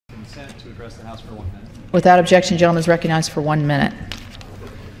consent to address the House for 1 minute. Without objection, the gentleman is recognized for 1 minute.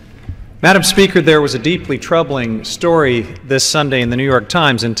 Madam Speaker, there was a deeply troubling story this Sunday in the New York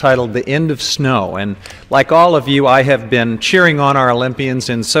Times entitled "The End of Snow." And like all of you, I have been cheering on our Olympians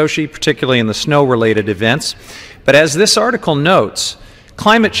in Sochi, particularly in the snow-related events. But as this article notes,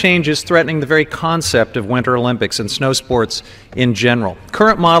 climate change is threatening the very concept of Winter Olympics and snow sports in general.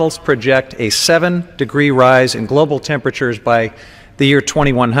 Current models project a 7-degree rise in global temperatures by the year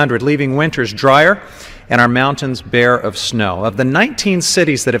 2100, leaving winters drier and our mountains bare of snow. Of the 19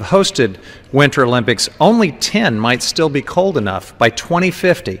 cities that have hosted Winter Olympics, only 10 might still be cold enough by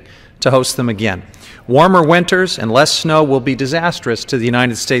 2050 to host them again. Warmer winters and less snow will be disastrous to the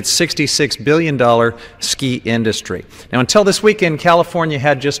United States' $66 billion ski industry. Now, until this weekend, California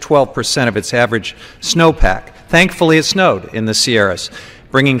had just 12% of its average snowpack. Thankfully, it snowed in the Sierras,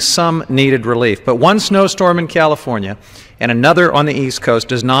 bringing some needed relief. But one snowstorm in California and another on the East Coast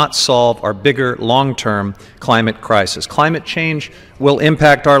does not solve our bigger long-term climate crisis. Climate change will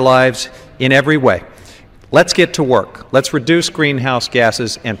impact our lives in every way. Let's get to work. Let's reduce greenhouse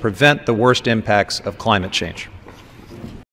gases and prevent the worst impacts of climate change.